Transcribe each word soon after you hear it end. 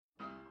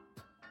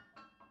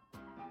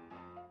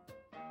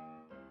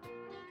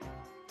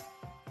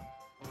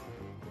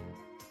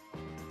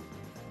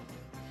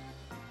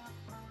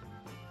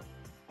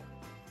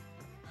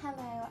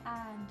Hello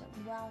and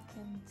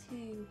welcome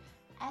to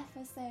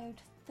episode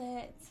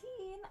 13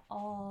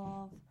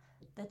 of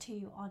the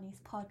Two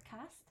Honest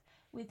podcast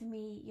with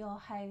me, your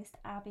host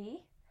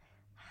Abby.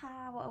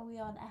 How are we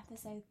on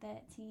episode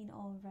 13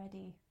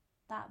 already?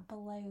 That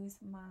blows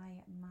my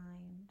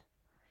mind.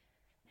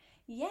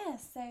 Yeah,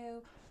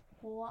 so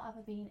what have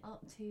I been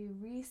up to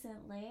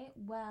recently?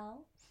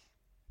 Well,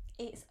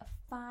 it's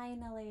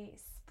finally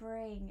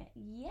spring.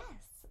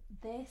 Yes,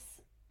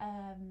 this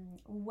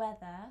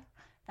weather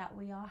that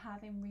we are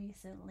having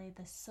recently,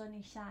 the sun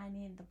is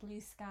shining, the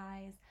blue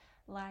skies,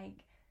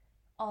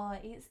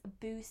 it's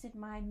boosted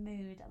my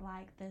mood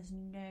like there's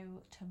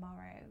no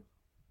tomorrow.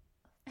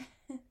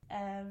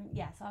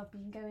 So I've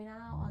been going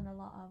out on a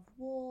lot of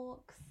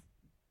walks,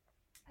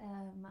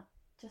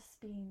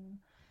 just been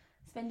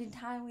spending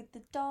time with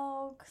the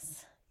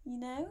dogs, you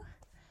know.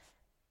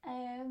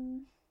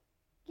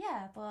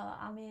 But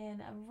I'm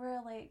in a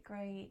really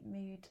great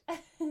mood.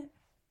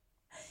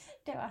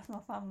 Don't ask my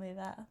family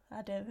that.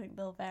 I don't think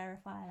they'll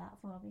verify that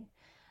for me.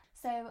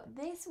 So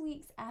this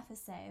week's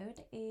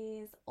episode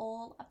is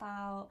all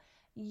about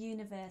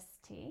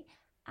university,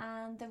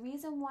 and the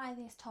reason why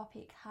this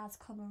topic has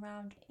come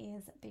around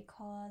is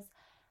because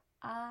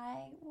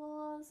I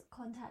was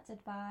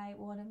contacted by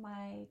one of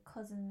my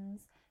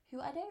cousins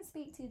who I don't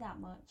speak to that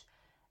much,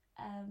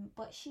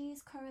 but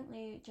she's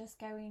currently just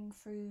going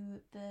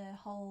through the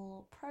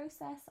whole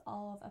process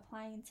of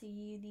applying to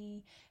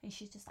uni, and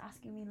she's just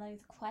asking me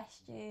loads of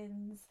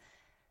questions.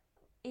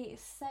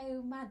 It's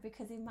so mad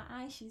because in my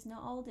eyes she's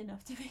not old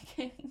enough to be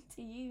going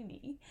to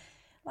uni.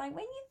 Like,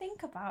 when you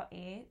think about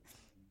it,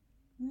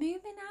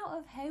 moving out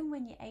of home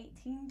when you're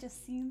 18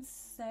 just seems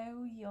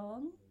so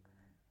young.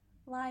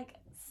 Like,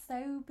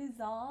 so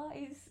bizarre.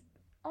 It's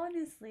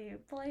honestly,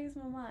 it blows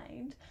my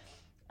mind.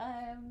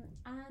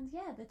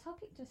 The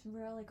topic just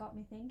really got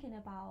me thinking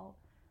about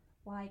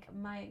like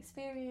my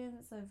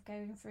experience of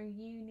going through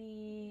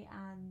uni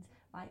and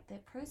like the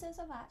process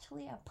of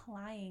actually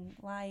applying.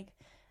 Like,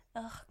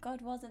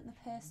 God, wasn't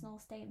the personal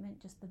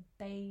statement just the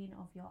bane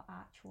of your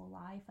actual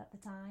life at the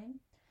time?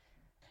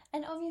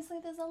 And obviously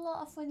there's a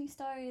lot of funny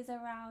stories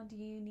around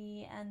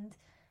uni, and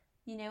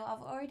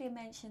I've already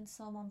mentioned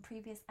some on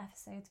previous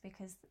episodes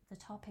because the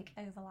topic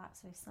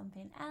overlaps with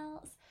something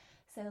else.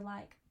 So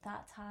like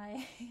that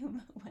time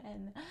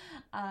when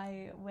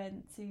I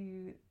went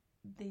to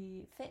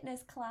the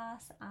fitness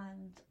class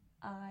and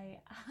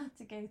I had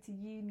to go to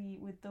uni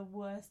with the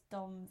worst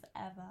DOMs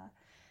ever,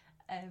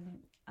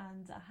 and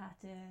I had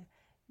to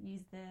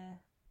use the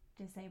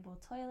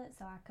disabled toilet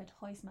so I could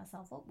hoist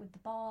myself up with the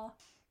bar.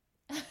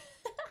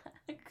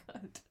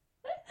 God,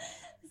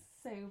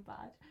 so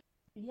bad.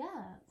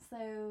 Yeah,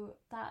 so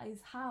that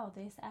is how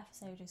this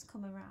episode has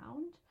come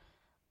around,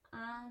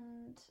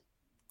 and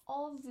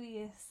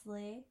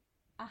obviously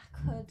I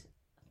could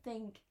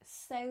think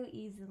so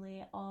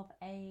easily of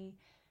a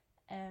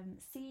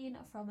scene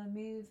from a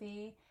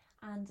movie,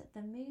 and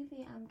the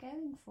movie I'm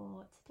going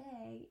for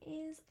today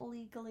is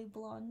Legally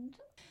Blonde.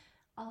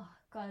 Oh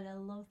God, I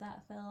love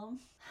that film.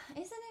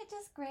 Isn't it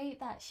just great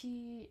that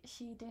she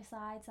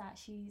decides that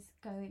she's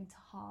going to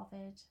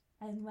Harvard,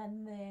 and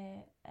when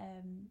the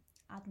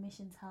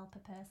admissions helper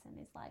person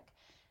is like,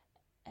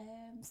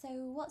 so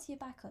what's your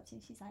backups?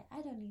 And she's like,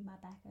 I don't need my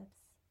backups.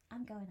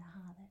 I'm going to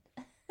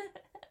Harvard.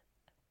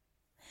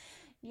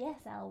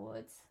 Yes, Elle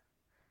Woods.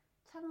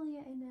 Channel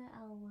your inner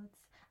Elle Woods.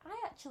 I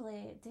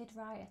actually did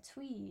write a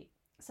tweet.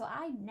 So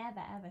I never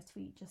ever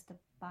tweet, just to,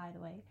 by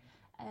the way.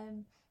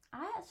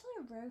 I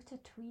actually wrote a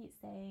tweet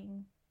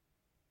saying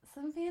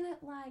something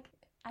like,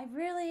 I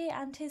really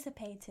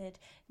anticipated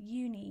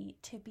uni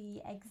to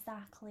be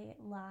exactly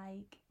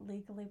like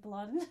Legally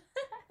Blonde.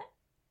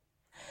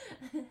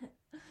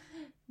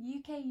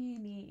 UK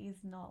uni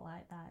is not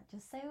like that.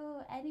 Just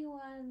so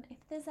anyone, if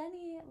there's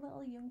any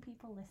little young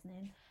people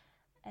listening,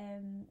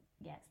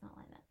 it's not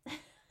like that.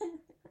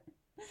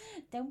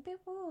 Don't be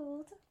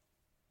fooled.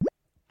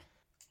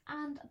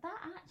 And that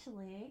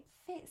actually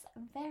fits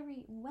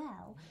very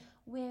well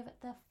with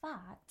the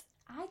fact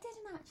I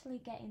didn't actually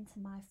get into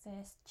my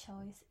first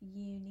choice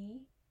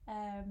uni.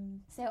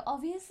 So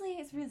obviously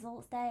it's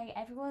results day,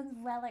 everyone's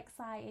well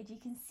excited.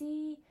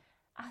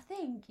 I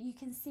think you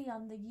can see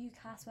on the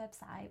UCAS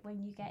website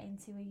when you get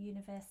into a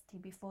university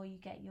before you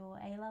get your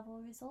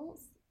A-level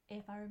results,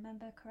 if I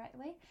remember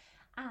correctly.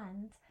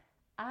 And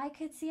I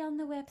could see on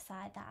the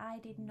website that I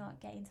did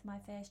not get into my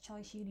first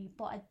choice uni,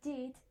 but I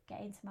did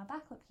get into my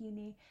backup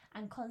uni,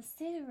 and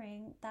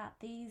considering that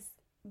these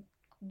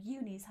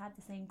unis had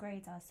the same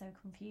grades, I was so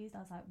confused. I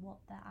was like,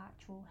 what the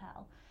actual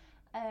hell?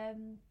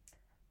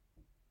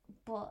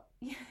 But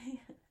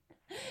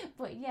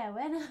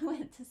when I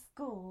went to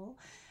school,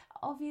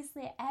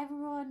 obviously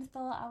everyone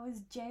thought I was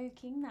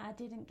joking that I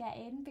didn't get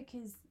in,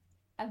 because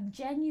I'm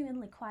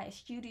genuinely quite a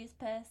studious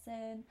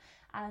person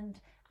and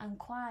I'm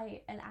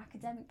quite an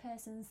academic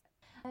person.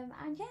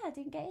 I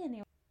didn't get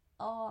in.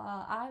 Oh,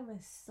 I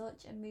was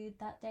such a mood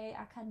that day.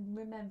 I can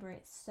remember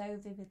it so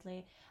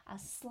vividly. I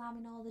was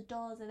slamming all the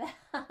doors of the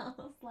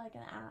house like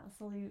an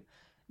absolute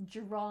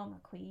drama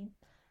queen.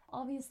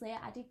 obviously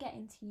I did get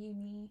into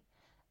uni,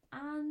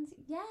 and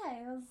yeah,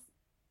 it was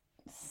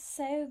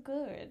so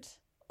good.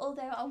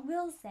 Although I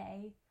will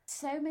say,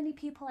 so many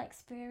people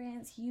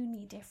experience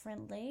uni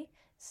differently.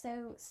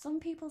 So some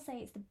people say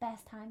it's the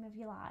best time of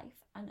your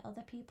life, and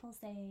other people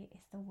say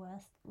it's the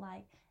worst.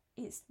 Like,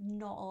 it's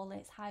not all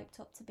it's hyped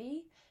up to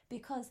be.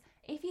 Because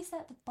if you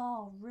set the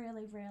bar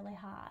really, really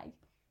high,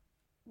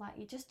 like,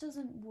 it just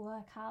doesn't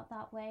work out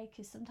that way.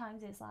 Because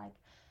sometimes it's like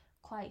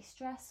quite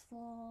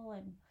stressful,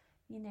 and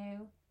you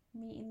know,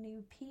 meeting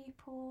new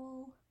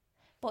people.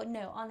 But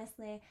no,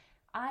 honestly,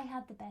 I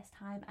had the best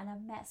time, and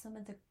I've met some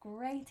of the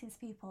greatest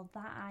people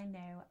that I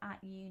know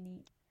at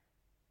uni.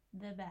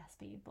 The best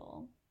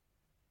people.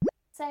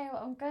 So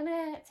I'm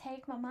gonna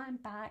take my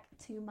mind back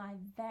to my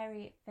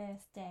very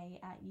first day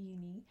at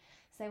uni.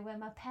 So when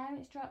my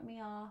parents dropped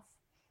me off,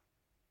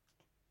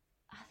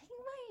 I think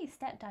my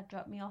stepdad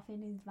dropped me off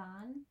in his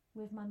van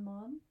with my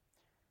mum.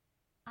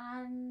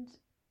 And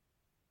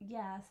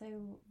yeah,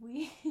 so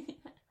we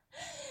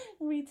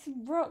we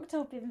rocked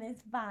up in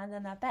this van,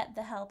 and I bet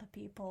the helper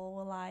people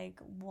were like,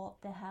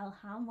 what the hell,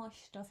 how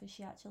much stuff has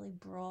she actually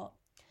brought?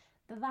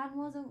 The van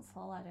wasn't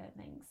full, I don't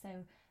think, so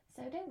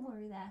don't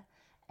worry there.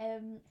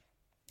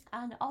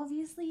 And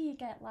obviously you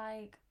get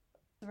like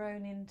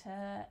thrown into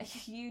a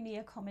uni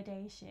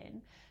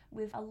accommodation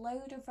with a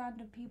load of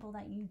random people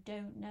that you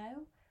don't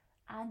know,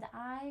 and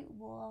I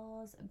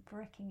was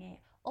bricking it.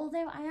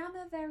 Although I am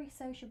a very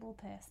sociable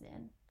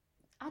person,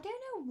 I don't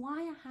know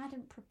why I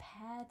hadn't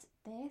prepared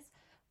this,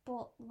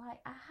 but like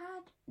I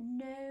had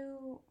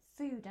no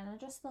food, and I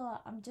just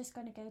thought I'm just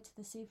going to go to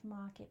the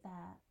supermarket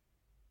there.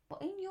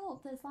 But in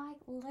York, there's like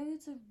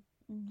loads of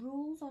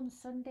rules on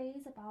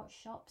Sundays about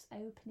shops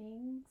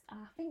openings.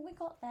 I think we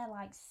got there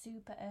like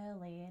super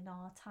early in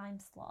our time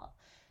slot,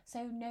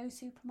 so no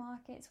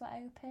supermarkets were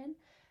open.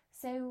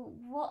 So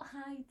what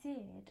I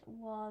did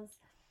was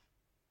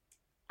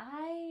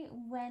I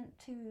went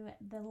to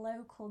the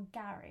local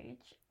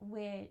garage,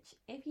 which,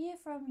 if you're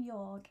from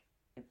York,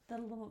 the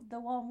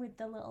one with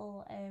the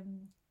little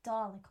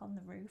Dalek on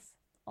the roof,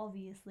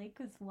 obviously,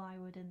 because why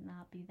wouldn't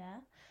that be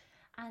there?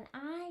 And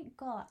I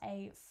got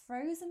a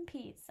frozen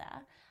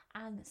pizza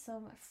and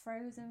some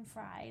frozen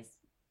fries.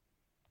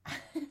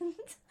 And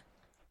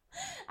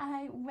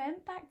I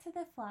went back to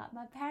the flat.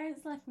 My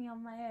parents left me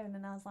on my own,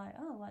 and I was like,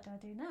 oh, what do I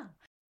do now?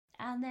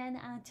 And then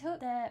I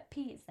took the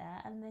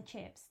pizza and the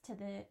chips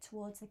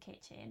towards the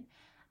kitchen.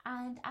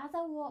 And as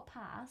I walked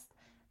past,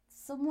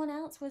 someone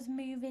else was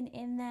moving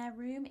in their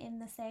room in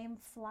the same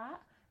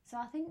flat. So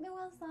I think there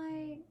was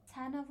like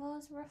 10 of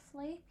us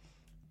roughly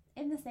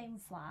in the same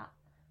flat.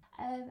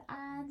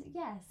 And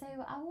yeah, so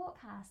I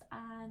walked past,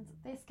 and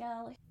this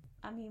girl,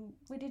 I mean,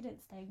 we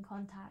didn't stay in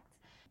contact.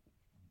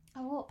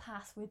 I walked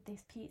past with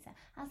this pizza.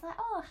 I was like,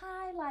 oh,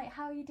 hi, like,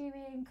 how are you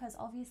doing? Because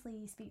obviously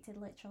you speak to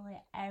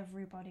literally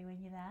everybody when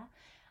you're there.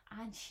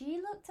 And she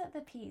looked at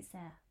the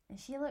pizza, and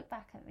she looked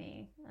back at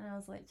me, and I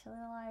was literally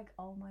like,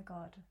 oh my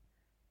God,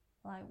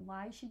 like,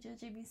 why is she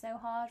judging me so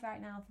hard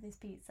right now for this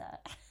pizza?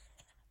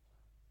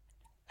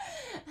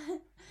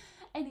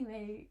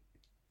 Anyway,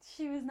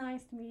 she was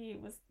nice to me.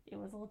 It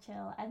was all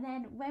chill. And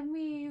then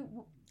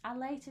I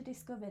later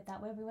discovered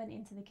that when we went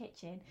into the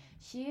kitchen,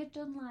 she had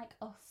done like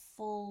a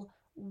full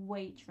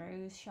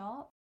Waitrose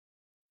shop.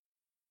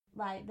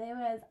 Like, there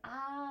was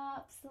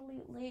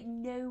absolutely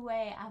no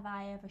way have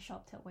I ever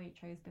shopped at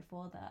Waitrose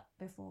before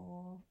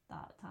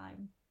that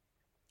time.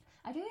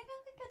 I don't even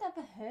think I'd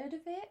ever heard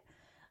of it.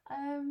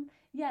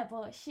 Yeah,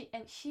 but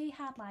she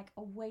had like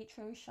a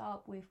Waitrose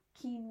shop with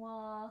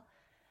quinoa,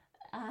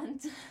 and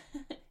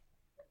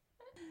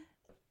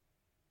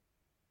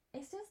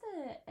it's just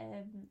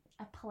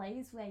a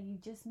place where you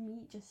just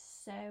meet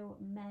just so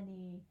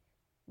many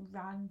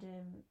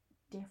random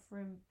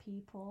different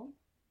people.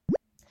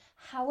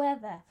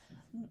 However,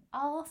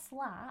 our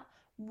flat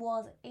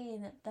was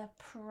in the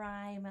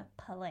prime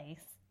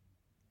place,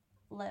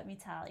 let me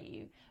tell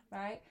you,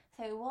 right?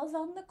 So it was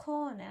on the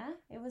corner,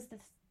 it was the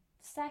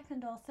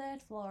second or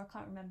third floor, I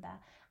can't remember,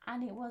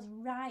 and it was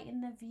right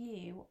in the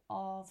view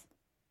of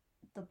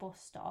the bus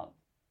stop.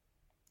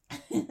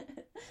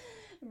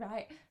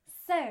 Right,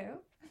 so,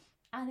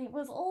 and it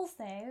was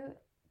also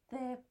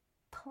the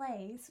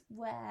place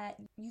where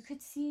you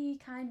could see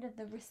kind of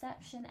the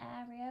reception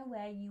area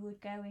where you would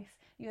go if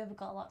you ever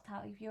got locked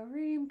out of your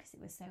room, because it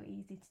was so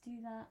easy to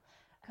do that,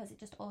 because it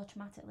just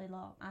automatically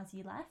locked as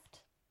you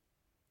left.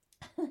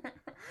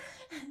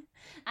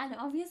 And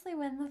obviously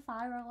when the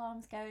fire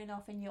alarm's going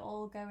off and you're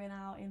all going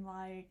out in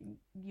like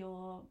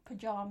your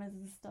pajamas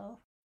and stuff,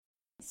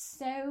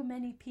 so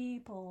many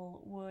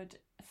people would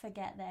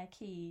forget their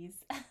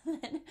keys,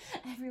 and then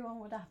everyone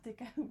would have to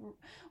go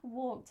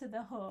walk to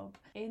the hub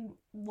in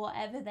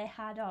whatever they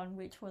had on,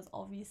 which was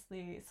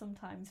obviously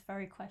sometimes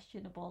very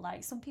questionable.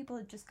 Like, some people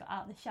had just got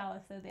out of the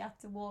shower, so they had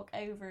to walk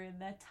over in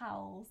their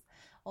towels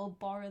or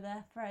borrow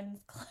their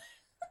friends' clothes.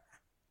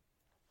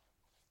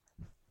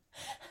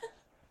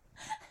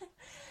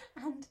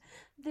 And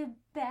the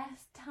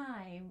best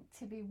time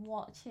to be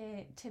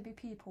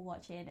people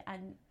watching,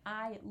 and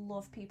I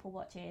love people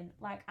watching.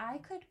 Like, I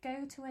could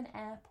go to an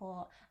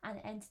airport and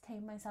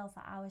entertain myself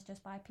for hours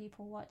just by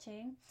people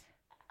watching,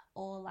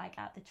 or like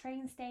at the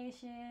train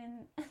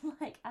station.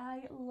 Like,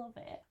 I love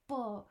it.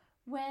 But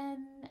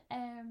when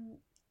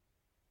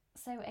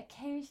so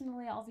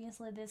occasionally,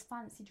 obviously, there's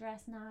fancy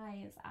dress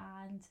nights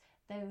and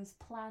those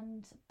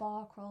planned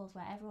bar crawls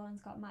where everyone's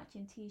got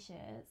matching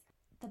t-shirts.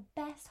 The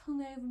best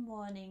hungover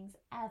mornings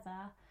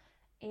ever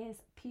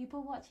is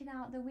people watching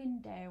out the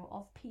window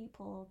of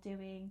people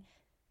doing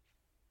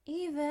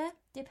either,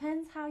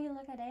 depends how you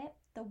look at it,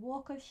 the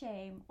walk of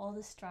shame or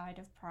the stride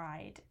of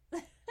pride.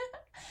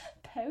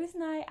 Post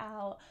night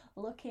out,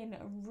 looking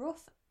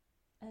rough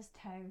as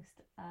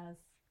toast, as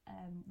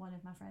one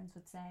of my friends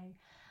would say,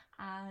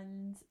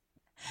 and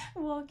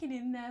walking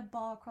in their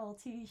bar crawl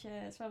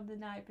t-shirts from the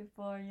night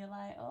before, and you're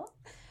like, oh,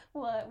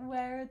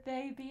 where have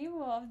they been?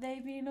 What have they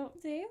been up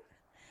to?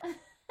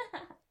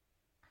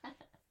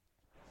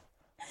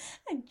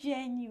 I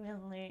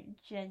genuinely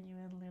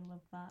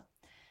love that.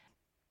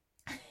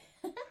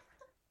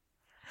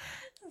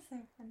 That's so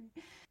funny.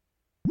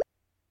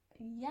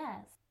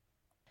 Yes.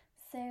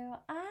 So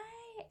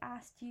I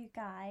asked you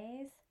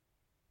guys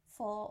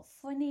for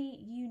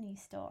funny uni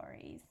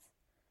stories.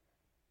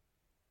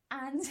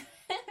 And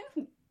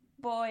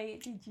boy,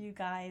 did you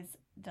guys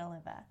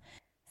deliver.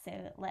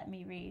 So let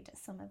me read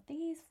some of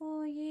these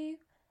for you.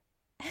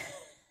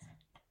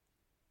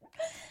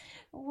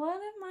 One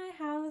of my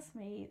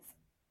housemates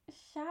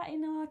sat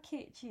in our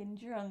kitchen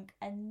drunk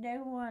and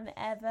no one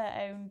ever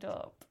owned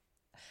up.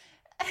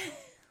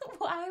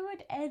 Why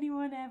would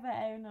anyone ever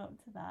own up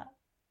to that?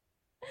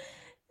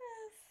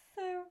 That's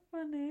so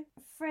funny.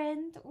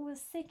 Friend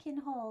was sick in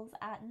Halls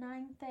at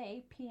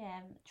 9:30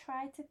 p.m.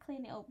 Tried to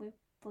clean it up with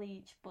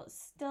bleach but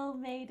still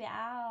made it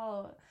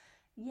out.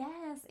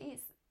 Yes,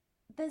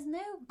 there's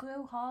no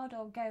go hard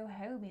or go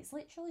home. It's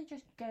literally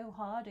just go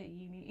hard at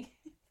uni.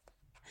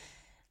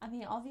 I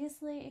mean,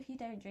 obviously, if you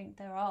don't drink,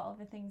 there are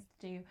other things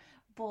to do,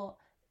 but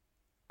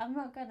I'm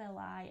not gonna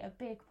lie, a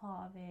big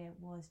part of it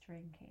was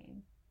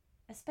drinking,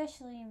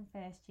 especially in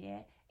first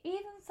year,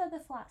 even for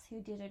the flats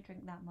who didn't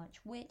drink that much,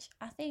 which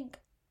I think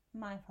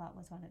my flat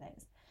was one of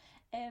those.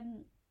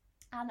 And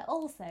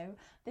also,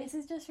 this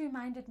has just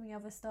reminded me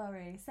of a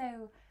story.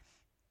 So,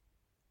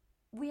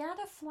 we had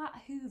a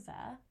flat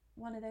hoover,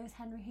 one of those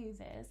Henry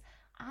Hoovers,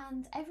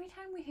 and every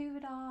time we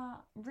hoovered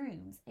our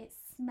rooms, it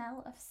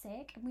smelled of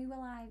sick, and we were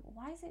like,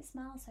 why does it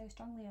smell so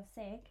strongly of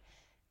sick?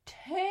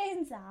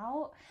 Turns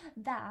out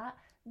that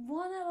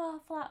one of our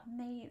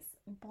flatmates'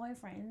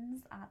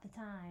 boyfriends at the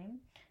time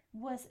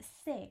was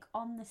sick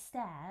on the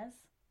stairs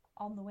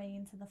on the way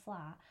into the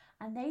flat,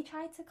 and they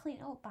tried to clean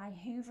it up by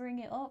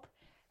hoovering it up.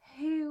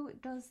 Who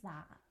does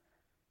that?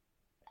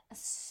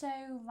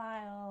 So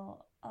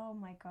vile. Oh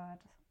my god,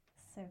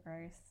 so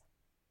gross.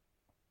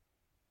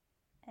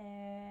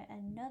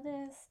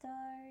 Another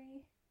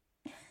story.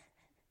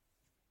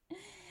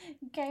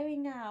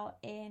 Going out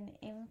in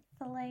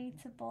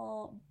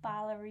inflatable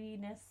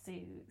ballerina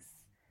suits.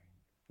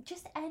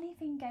 Just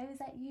anything goes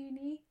at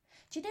uni.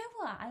 Do you know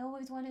what I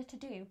always wanted to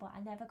do, but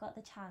I never got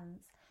the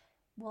chance?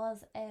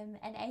 Was an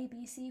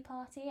ABC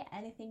party,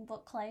 anything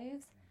but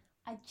clothes.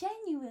 I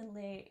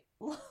genuinely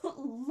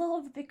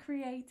love the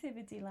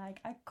creativity. Like,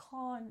 I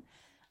can't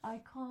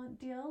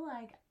deal.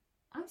 Like,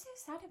 I'm so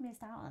sad I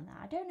missed out on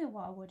that. I don't know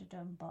what I would have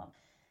done, but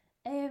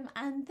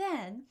and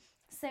then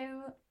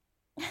so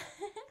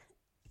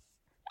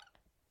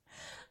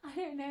I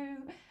don't know.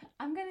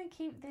 I'm gonna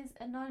keep this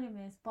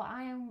anonymous, but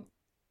I am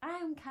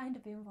kind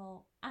of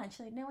involved.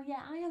 Actually, no,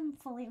 yeah, I am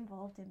fully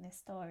involved in this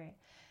story.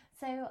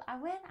 So I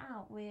went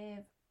out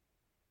with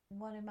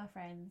one of my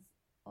friends,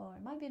 or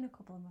it might be a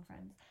couple of my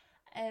friends.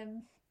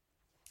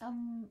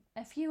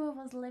 A few of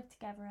us lived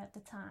together at the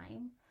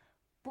time,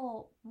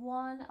 but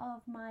one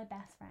of my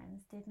best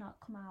friends did not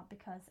come out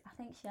because I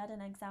think she had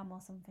an exam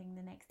or something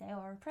the next day,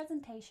 or a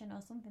presentation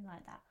or something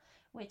like that,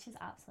 which is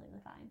absolutely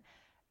fine.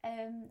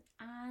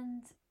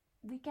 And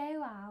we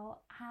go out,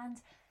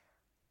 and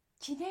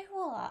do you know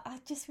what? I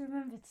just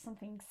remembered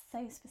something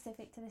so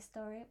specific to this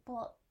story,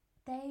 but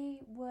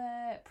they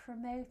were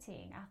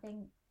promoting, I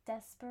think,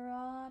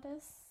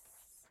 Desperados,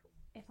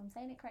 if I'm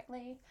saying it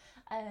correctly.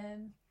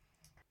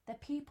 The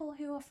people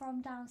who are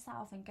from down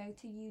south and go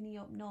to uni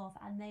up north,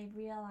 and they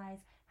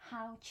realise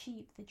how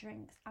cheap the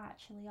drinks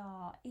actually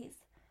are.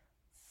 It's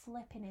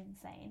flipping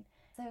insane.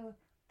 So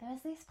there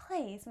was this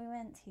place we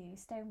went to,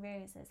 Stone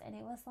Roses, and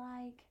it was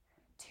like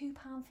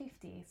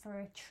 £2.50 for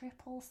a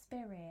triple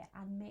spirit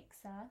and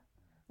mixer.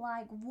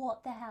 Like,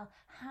 what the hell?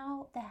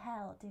 How the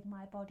hell did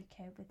my body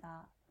cope with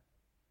that?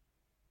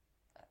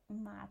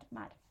 Mad.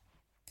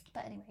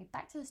 But anyway,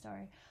 back to the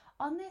story.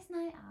 On this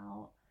night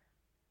out,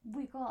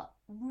 we got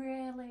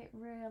really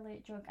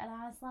drunk, and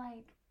I was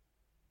like,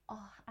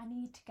 oh, I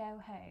need to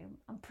go home.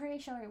 I'm pretty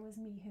sure it was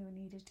me who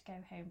needed to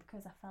go home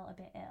because I felt a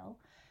bit ill.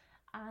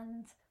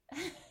 And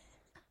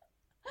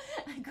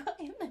I got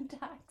in the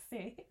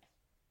taxi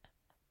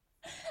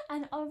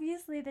And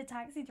obviously the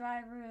taxi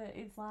driver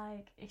is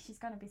like, if she's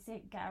gonna be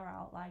sick, get her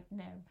out. Like,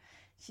 no,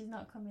 she's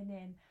not coming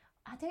in.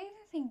 I don't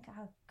even think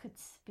I could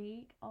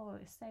speak. Oh,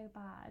 it's so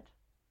bad.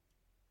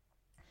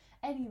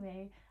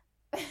 Anyway,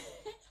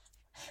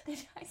 the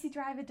taxi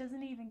driver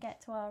doesn't even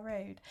get to our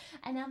road.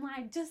 And I'm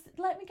like, just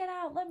let me get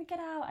out, I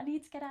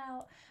need to get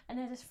out. And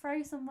I just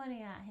throw some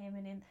money at him,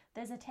 and then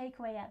there's a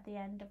takeaway at the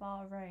end of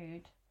our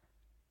road.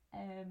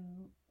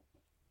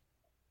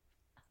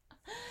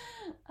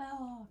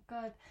 Oh,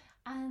 God.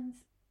 And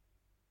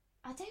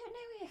I don't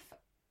know if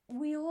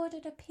we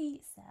ordered a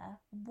pizza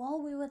while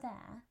we were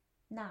there.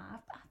 Nah,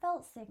 I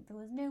felt sick. There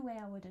was no way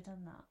I would have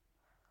done that.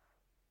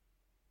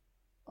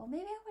 Or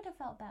maybe I would have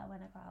felt better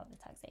when I got out of the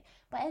taxi.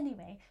 But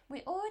anyway,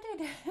 we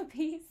ordered a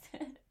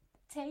pizza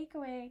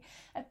takeaway,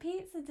 a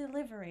pizza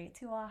delivery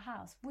to our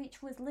house,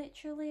 which was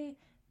literally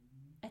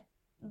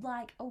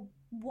like a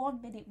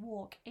 1 minute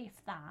walk,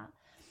 if that.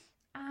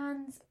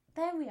 And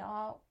there we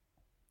are.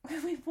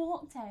 We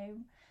walked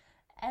home.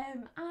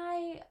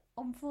 I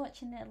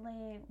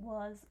unfortunately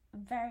was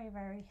very,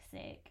 very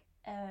sick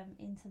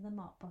into the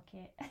mop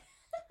bucket.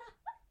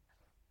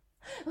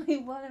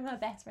 With one of my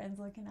best friends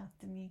looking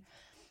after me.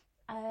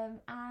 And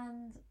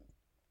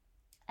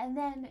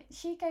then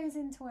she goes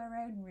into her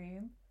own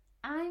room.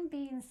 I'm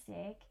being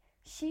sick.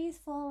 She's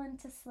fallen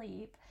to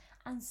sleep,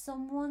 and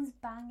someone's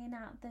banging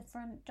at the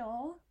front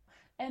door,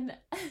 and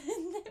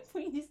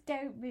we just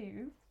don't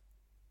move.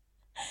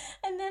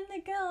 And then the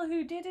girl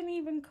who didn't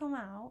even come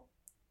out,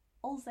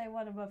 also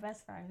one of my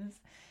best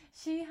friends,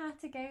 she had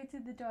to go to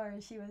the door,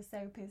 and she was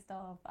so pissed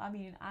off. I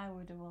mean, I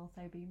would have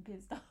also been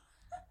pissed off.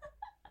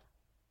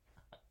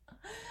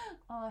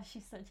 Oh,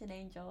 she's such an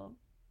angel.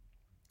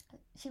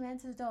 She went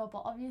to the door,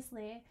 but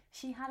obviously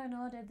she hadn't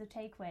ordered the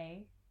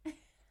takeaway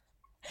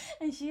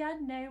and she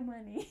had no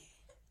money.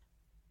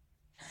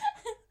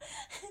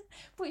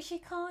 But she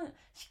can't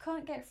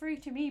get through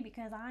to me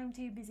because I'm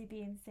too busy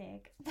being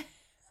sick.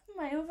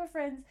 My other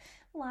friends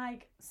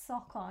like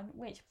sock on,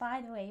 which,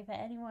 by the way, for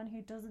anyone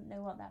who doesn't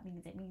know what that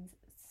means, it means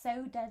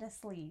so dead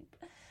asleep.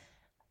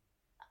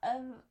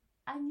 And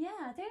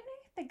yeah, I don't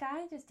know if the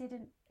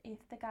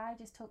guy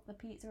just took the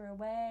pizza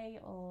away,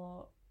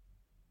 or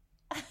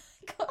I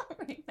can't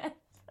remember.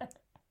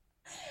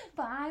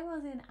 But I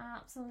was in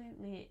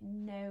absolutely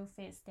no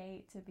fit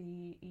state to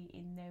be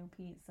eating no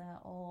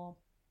pizza or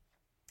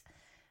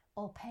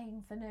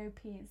paying for no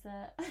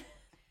pizza.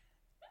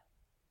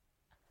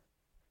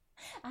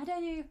 I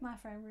don't know if my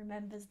friend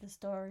remembers the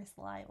story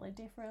slightly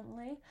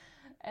differently.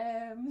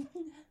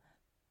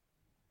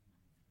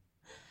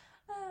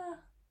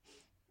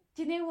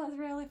 Do you know what's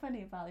really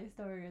funny about this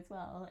story as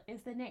well?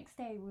 Is the next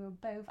day we were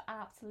both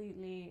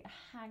absolutely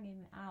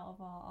hanging out of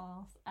our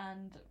arse,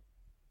 and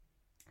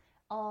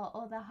our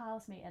other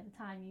housemate at the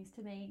time used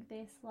to make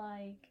this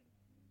like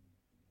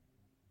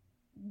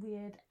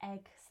weird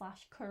egg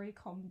 / curry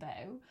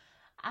combo,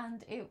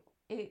 and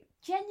it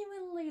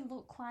genuinely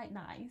looked quite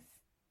nice.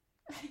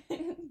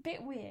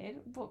 Bit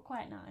weird, but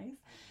quite nice.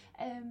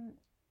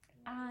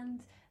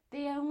 And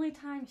the only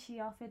time she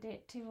offered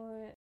it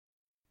to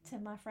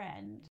my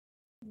friend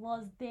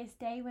was this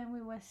day when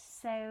we were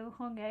so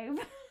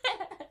hungover.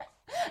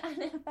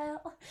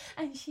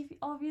 And she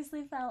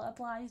obviously felt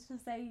obliged to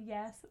say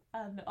yes.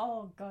 And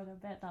oh god, I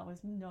bet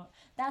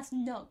that's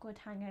not good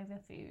hangover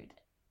food.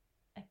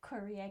 A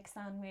curry egg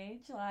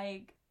sandwich,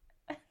 like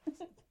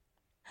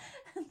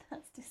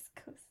that's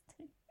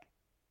disgusting.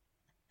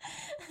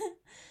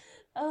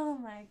 Oh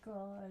my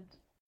god.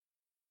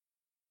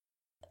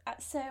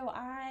 So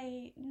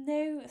I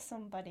know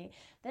somebody.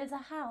 There's a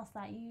house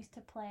that used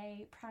to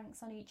play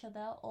pranks on each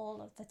other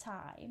all of the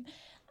time,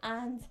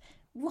 and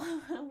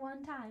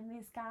one time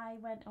this guy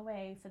went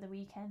away for the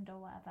weekend or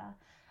whatever,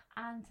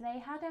 and they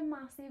had a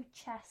massive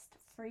chest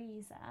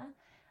freezer,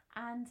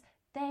 and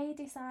they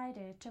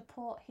decided to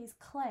put his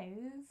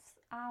clothes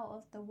out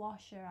of the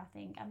washer, I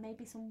think, and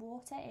maybe some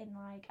water in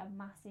like a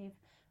massive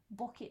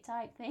bucket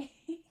type thing,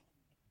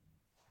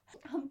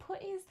 and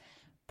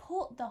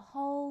put the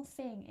whole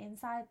thing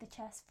inside the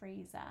chest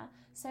freezer,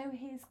 so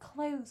his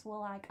clothes were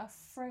like a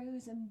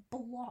frozen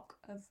block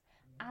of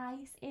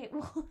ice. It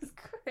was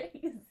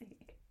crazy.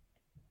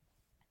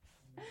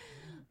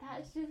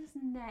 That's just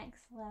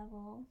next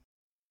level.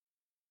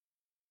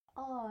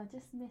 Oh, I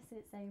just miss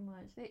it so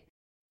much.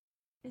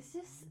 It's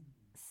just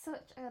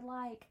such a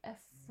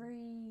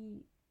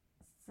free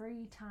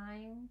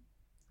time.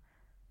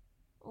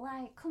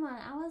 Like, come on,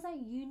 I was at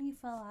uni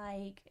for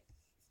like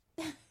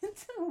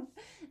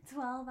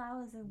 12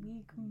 hours a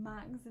week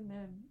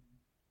maximum.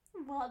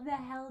 What the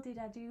hell did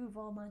I do with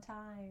all my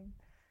time?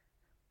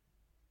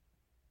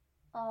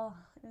 Oh,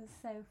 it was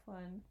so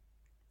fun.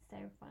 So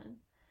fun.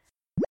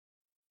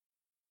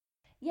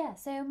 Yeah,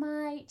 so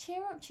my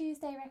Cheer Up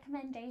Tuesday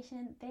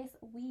recommendation this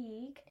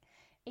week,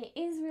 it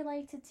is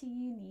related to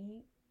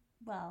uni,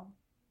 well,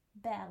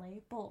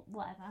 barely, but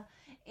whatever,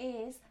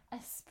 is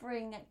a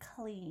spring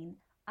clean.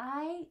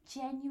 I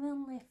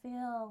genuinely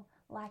feel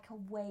like a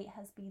weight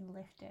has been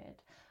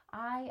lifted.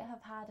 I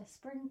have had a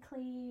spring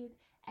clean.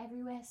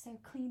 Everywhere's so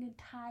clean and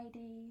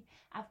tidy.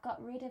 I've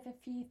got rid of a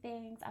few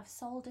things. I've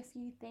sold a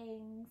few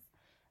things.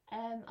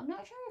 I'm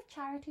not sure if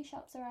charity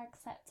shops are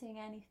accepting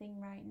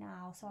anything right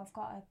now, so I've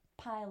got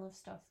a pile of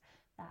stuff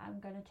that I'm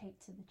going to take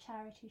to the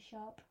charity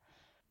shop.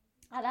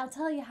 And I'll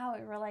tell you how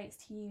it relates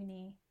to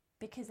uni,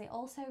 because it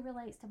also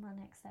relates to my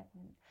next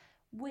segment,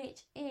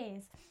 which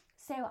is,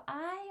 so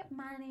I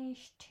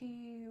managed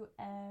to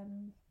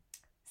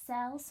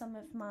sell some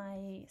of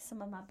my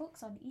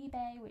books on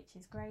eBay, which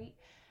is great.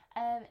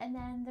 And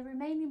then the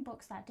remaining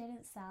books that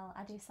didn't sell,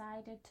 I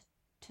decided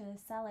to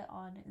sell it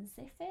on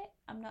Ziffit.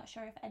 I'm not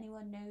sure if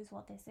anyone knows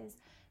what this is,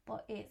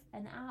 but it's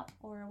an app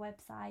or a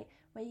website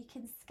where you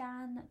can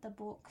scan the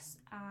books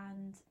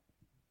and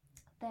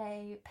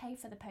they pay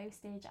for the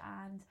postage,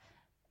 and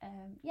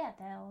yeah,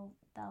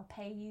 they'll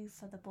pay you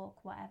for the book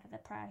whatever the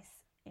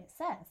price it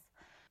says.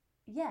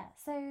 Yeah,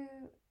 so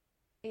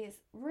it's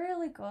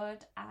really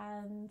good,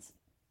 and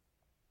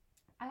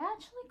I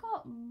actually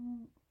got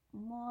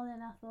more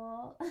than I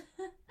thought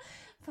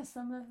for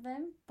some of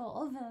them, but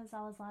others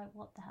I was like,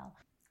 what the hell.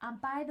 And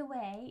by the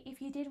way,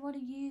 if you did want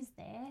to use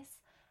this,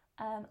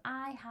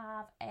 I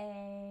have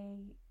a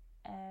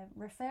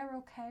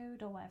referral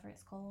code or whatever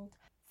it's called.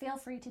 Feel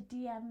free to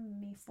DM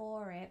me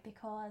for it,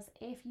 because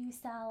if you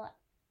sell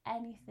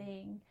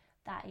anything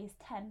that is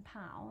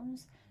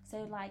 £10, so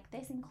like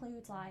this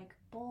includes like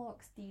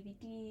books,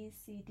 DVDs,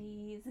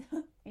 CDs,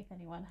 if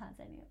anyone has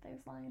any of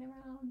those lying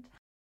around,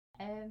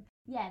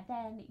 yeah,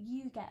 then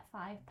you get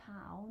 £5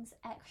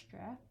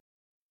 extra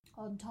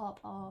on top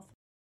of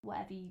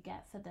whatever you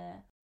get for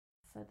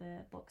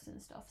the books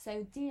and stuff.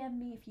 So DM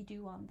me if you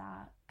do want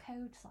that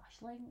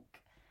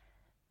code/link.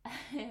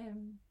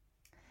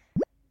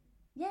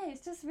 Yeah,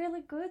 it's just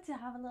really good to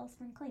have a little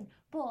spring clean.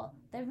 But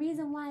the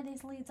reason why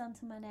this leads on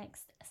to my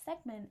next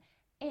segment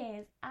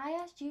is I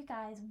asked you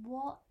guys,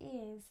 what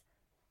is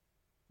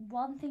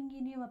one thing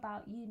you knew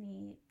about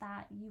uni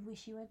that you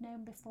wish you had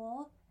known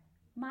before?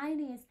 Mine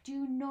is,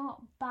 do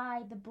not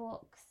buy the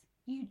books.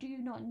 You do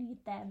not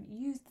need them.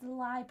 Use the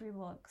library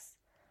books.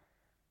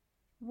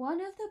 One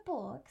of the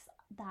books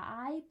that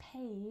I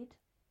paid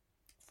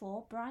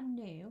for brand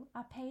new,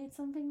 I paid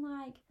something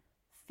like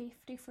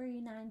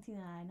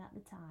 $53.99 at the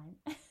time,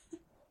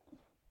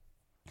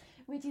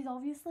 which is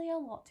obviously a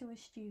lot to a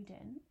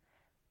student.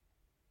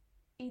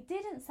 It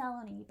didn't sell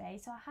on eBay,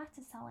 so I had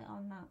to sell it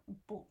on that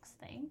books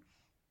thing,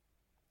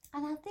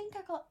 and I think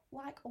I got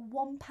like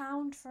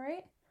 £1 for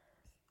it.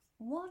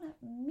 One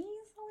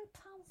measly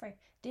pound for it.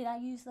 Did I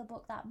use the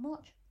book that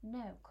much?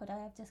 No. Could I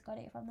have just got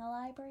it from the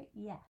library?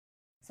 Yeah.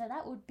 So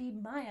that would be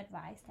my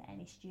advice to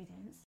any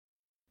students.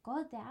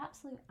 God, the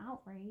absolute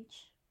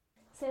outrage.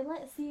 So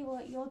let's see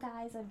what your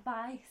guys'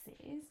 advice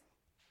is.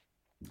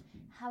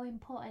 How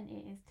important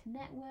it is to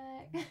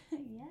network.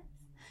 Yes,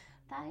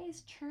 that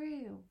is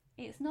true.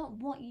 It's not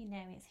what you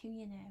know, it's who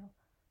you know.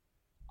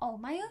 Oh,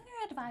 my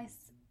other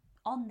advice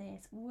on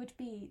this would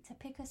be to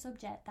pick a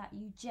subject that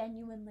you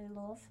genuinely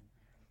love.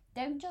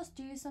 Don't just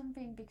do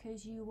something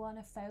because you want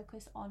to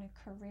focus on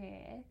a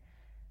career,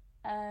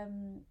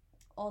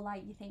 or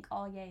like you think,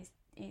 oh yeah,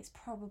 it's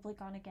probably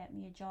gonna get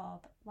me a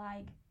job.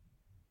 Like,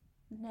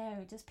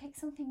 no, just pick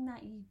something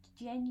that you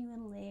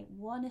genuinely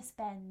want to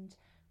spend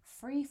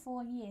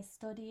 3-4 years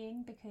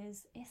studying,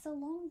 because it's a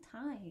long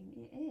time.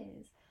 It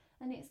is,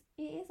 and it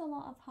is a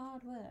lot of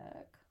hard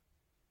work.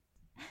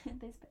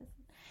 This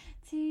person,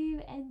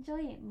 to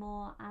enjoy it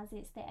more, as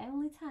it's the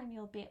only time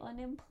you'll be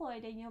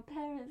unemployed and your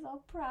parents are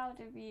proud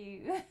of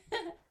you.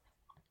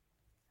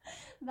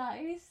 That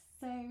is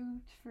so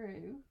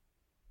true.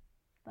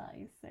 That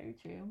is so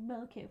true.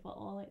 Milk it for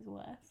all it's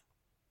worth.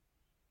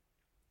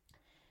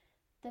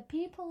 The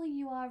people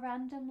you are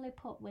randomly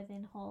put with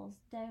in halls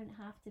don't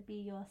have to be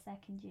your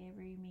second year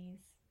roomies.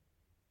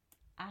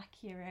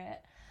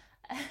 Accurate.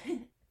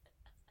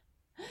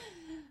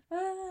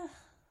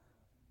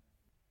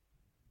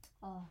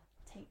 Oh,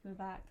 takes me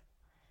back.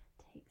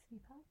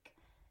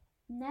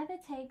 Never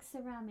take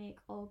ceramic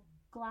or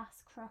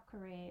glass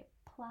crockery,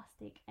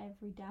 plastic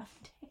every damn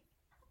day.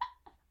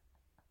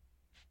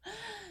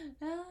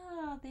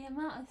 The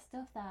amount of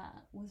stuff that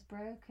was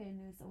broken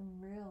is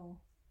unreal.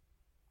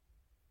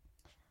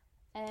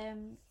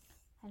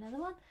 Another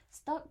one,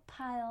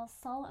 stockpile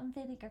salt and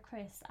vinegar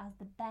crisps as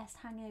the best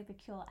hangover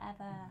cure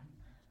ever.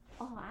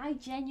 Oh, I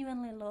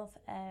genuinely love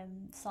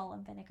salt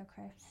and vinegar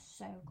crisps,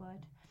 so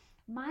good.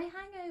 My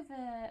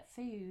hangover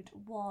food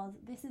was,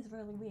 this is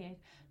really weird,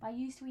 but I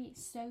used to eat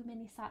so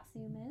many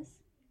satsumas,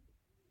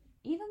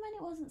 even when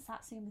it wasn't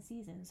satsuma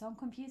season, so I'm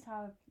confused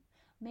how,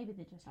 maybe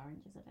they're just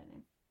oranges, I don't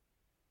know.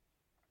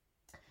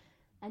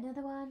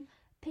 Another one,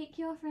 pick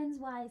your friends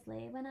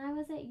wisely. When I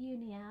was at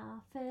uni,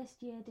 our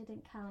first year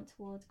didn't count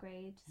towards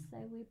grades,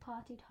 so we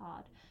partied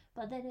hard.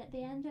 But then at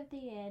the end of the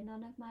year,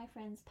 none of my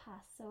friends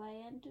passed, so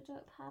I ended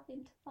up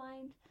having to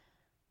find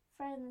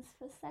friends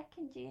for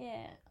second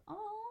year.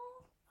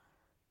 Oh,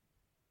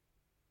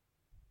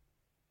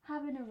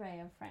 have an array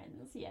of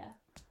friends, yeah,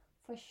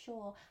 for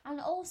sure. And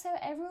also,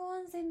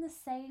 everyone's in the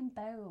same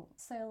boat,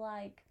 so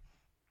like,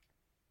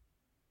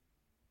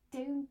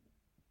 don't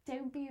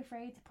don't be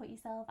afraid to put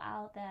yourself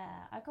out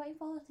there. I got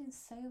involved in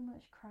so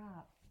much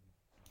crap,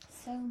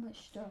 so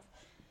much stuff.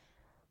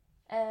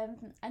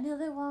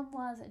 Another one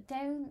was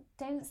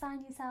don't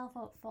sign yourself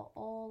up for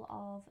all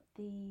of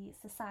the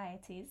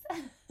societies.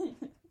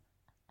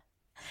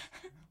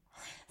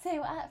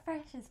 So at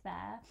Freshers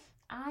Fair,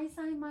 I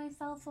signed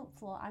myself up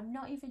for, I'm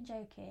not even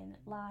joking,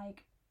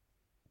 like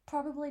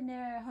probably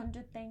near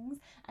 100 things.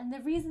 And the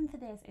reason for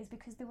this is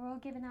because they were all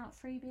giving out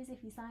freebies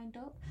if you signed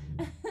up.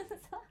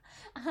 So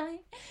I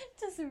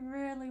just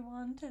really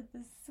wanted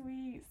the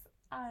sweets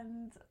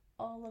and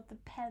all of the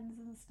pens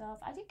and stuff.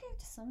 I did go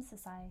to some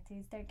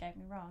societies, don't get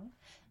me wrong,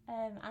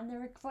 and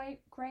they're a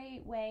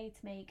great way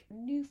to make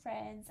new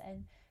friends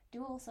and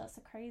do all sorts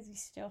of crazy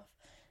stuff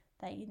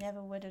that you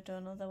never would have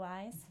done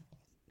otherwise.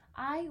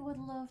 I would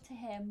love to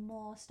hear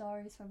more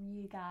stories from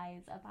you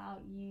guys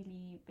about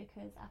uni,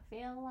 because I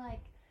feel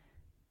like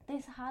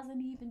this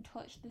hasn't even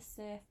touched the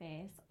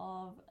surface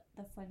of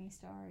the funny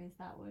stories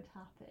that would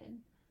happen.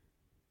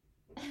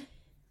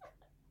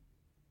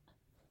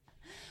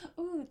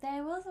 Ooh,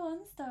 there was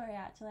one story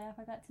actually I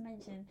forgot to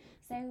mention.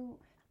 So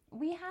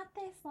we had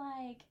this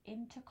like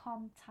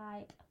intercom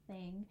type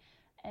thing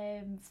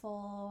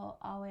for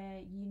our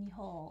uni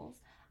halls,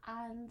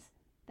 and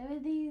there were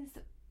these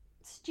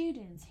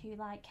students who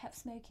like kept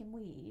smoking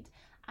weed,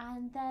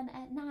 and then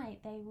at night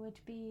they would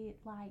be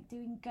like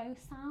doing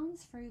ghost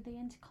sounds through the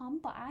intercom,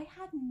 but I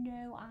had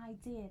no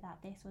idea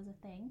that this was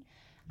a thing.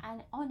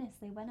 And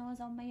honestly, when I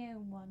was on my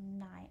own one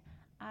night,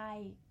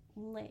 I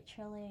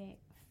literally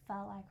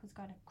felt like I was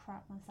going to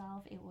crap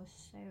myself. It was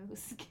so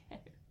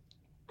scary.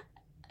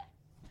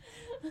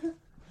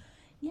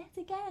 Yet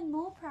again,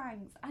 more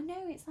pranks. I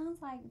know it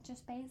sounds like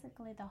just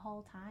basically the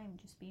whole time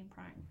just being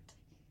pranked.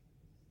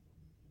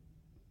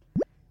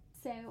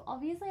 So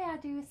obviously I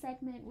do a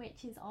segment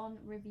which is on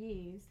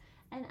reviews,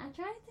 and I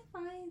tried to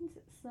find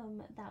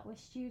some that were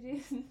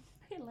student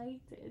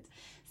related.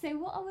 So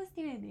what I was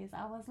doing is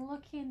I was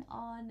looking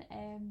on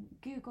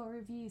Google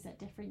reviews at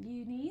different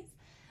unis,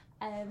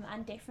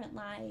 and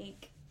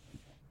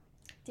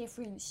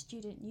different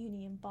student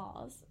union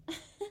bars.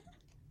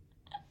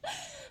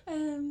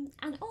 And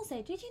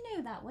also, did you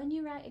know that when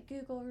you write a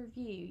Google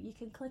review, you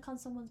can click on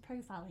someone's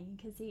profile and you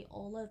can see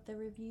all of the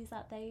reviews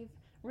that they've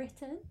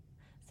written?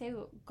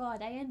 So,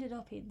 God, I ended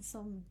up in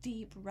some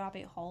deep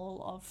rabbit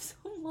hole of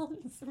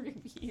someone's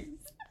reviews.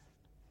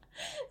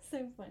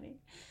 So funny.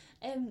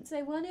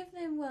 So one of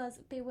them was,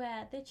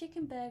 beware, the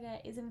chicken burger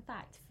is in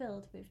fact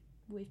filled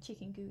with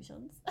chicken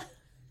goujons.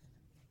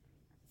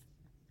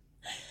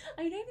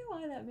 I don't know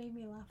why that made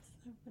me laugh,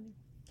 so funny.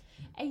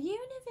 A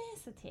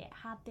university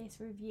had this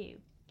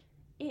review.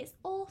 It's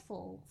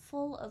awful,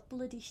 full of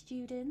bloody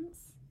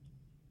students.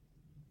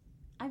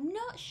 I'm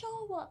not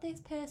sure what this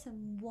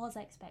person was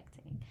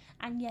expecting.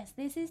 And yes,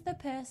 this is the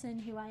person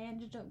who I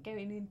ended up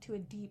going into a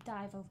deep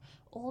dive of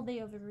all the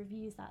other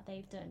reviews that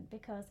they've done,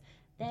 because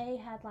they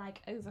had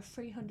like over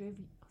 300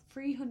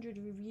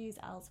 reviews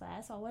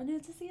elsewhere. So I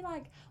wanted to see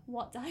like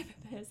what type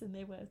of person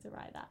they were to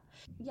write that.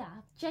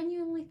 Yeah,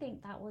 genuinely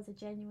think that was a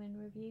genuine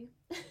review.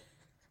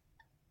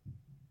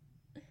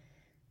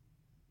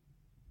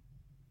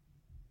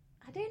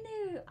 I don't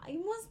know,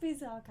 it must be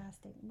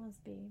sarcastic, it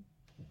must be.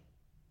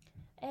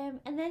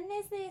 And then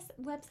there's this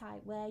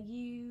website where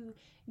you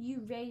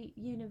rate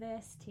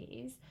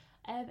universities,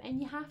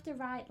 and you have to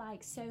write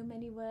like so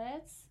many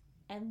words.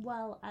 And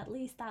well, at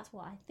least that's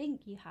what I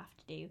think you have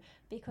to do,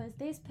 because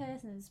this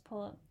person's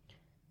put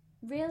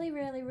really,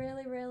 really,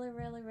 really, really,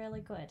 really,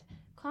 really good.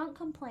 Can't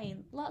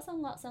complain. Lots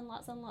and lots and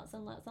lots and lots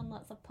and lots and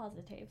lots of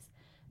positives.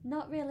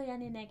 Not really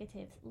any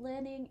negatives.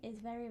 Learning is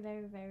very,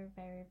 very, very,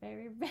 very,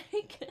 very,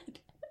 very good.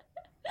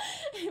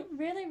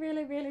 Really,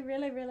 really, really,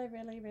 really, really,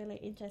 really, really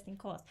interesting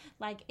course.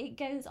 Like, it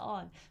goes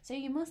on. So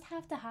you must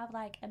have to have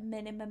like a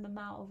minimum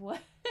amount of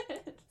words.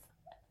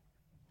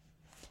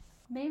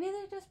 Maybe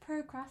they're just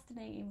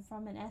procrastinating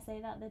from an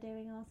essay that they're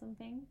doing or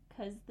something,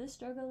 because the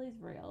struggle is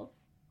real.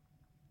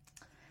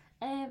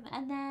 And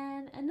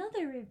then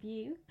another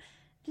review,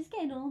 just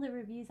getting all the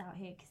reviews out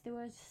here because they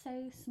were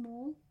so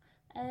small.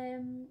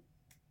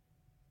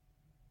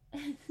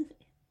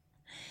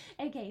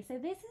 Okay, so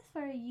this is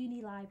for a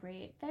uni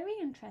library. Very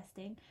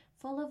interesting,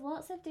 full of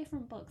lots of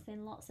different books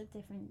in lots of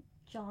different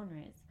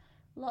genres.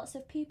 Lots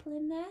of people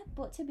in there,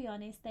 but to be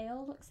honest, they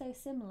all look so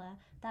similar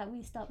that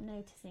we stopped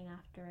noticing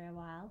after a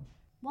while.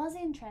 Was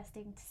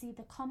interesting to see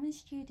the common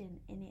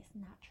student in its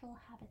natural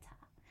habitat.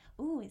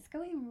 Ooh, it's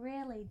going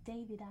really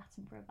David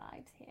Attenborough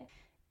vibes here.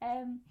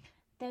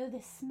 Though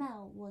the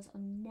smell was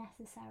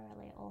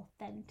unnecessarily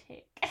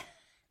authentic.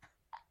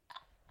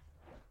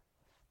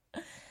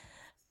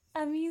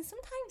 I mean,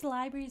 sometimes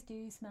libraries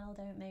do smell,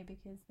 don't they?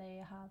 Because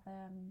they have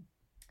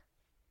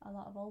a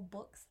lot of old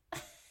books.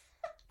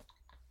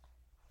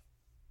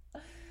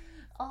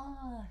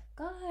 Oh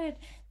God!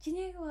 Do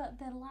you know what,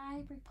 the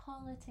library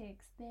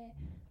politics,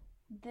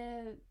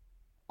 the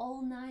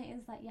all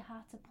nighters that you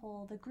had to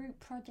pull, the group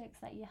projects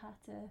that you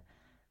had to.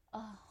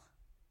 Oh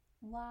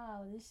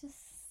wow! There's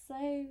just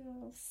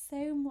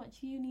so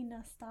much uni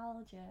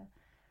nostalgia.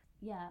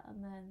 yeah,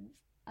 and then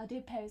I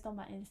did post on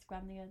my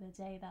Instagram the other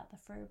day that the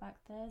Throwback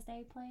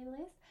Thursday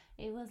playlist,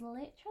 it was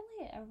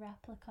literally a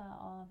replica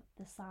of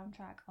the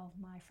soundtrack of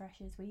my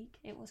Freshers Week.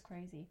 It was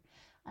crazy.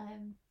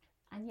 And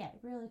yeah, it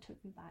really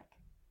took me back.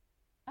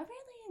 I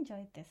really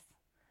enjoyed this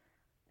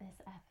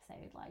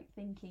episode, like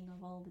thinking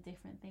of all the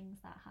different things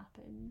that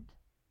happened.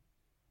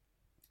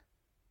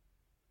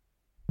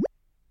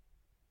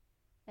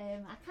 I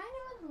kind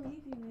of want to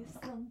leave you with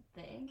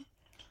something.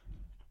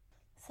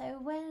 So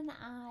when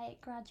I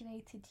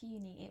graduated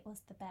uni, it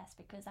was the best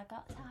because I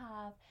got to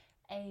have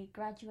a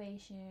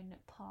graduation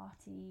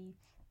party,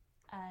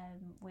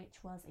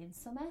 which was in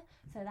summer.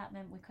 So that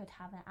meant we could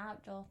have an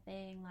outdoor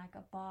thing, like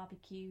a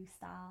barbecue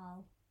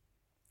style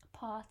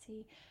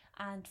party.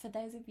 And for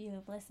those of you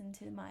who've listened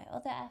to my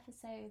other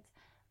episodes,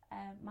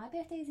 my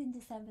birthday is in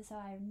December, so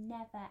I've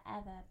never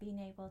ever been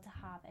able to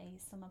have a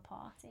summer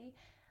party.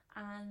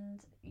 And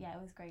yeah,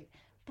 it was great.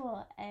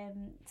 But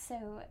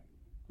so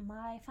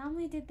my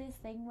family did this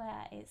thing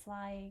where it's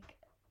like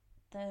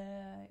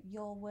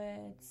your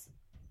words,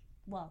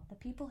 well, the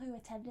people who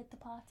attended the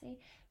party,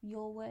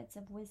 your words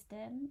of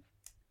wisdom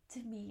to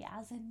me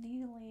as a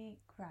newly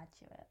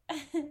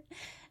graduate.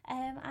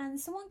 And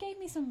someone gave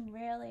me some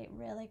really,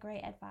 really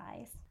great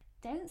advice.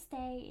 Don't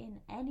stay in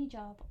any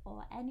job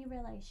or any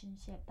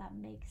relationship that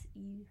makes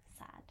you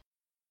sad.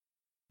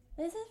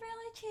 This has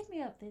really cheered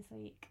me up this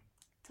week,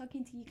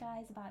 talking to you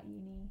guys about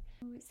uni.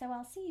 So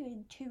I'll see you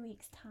in 2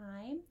 weeks'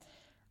 time.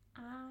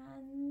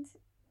 And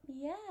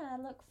yeah, I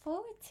look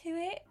forward to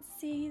it.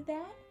 See you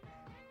then.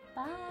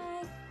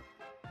 Bye.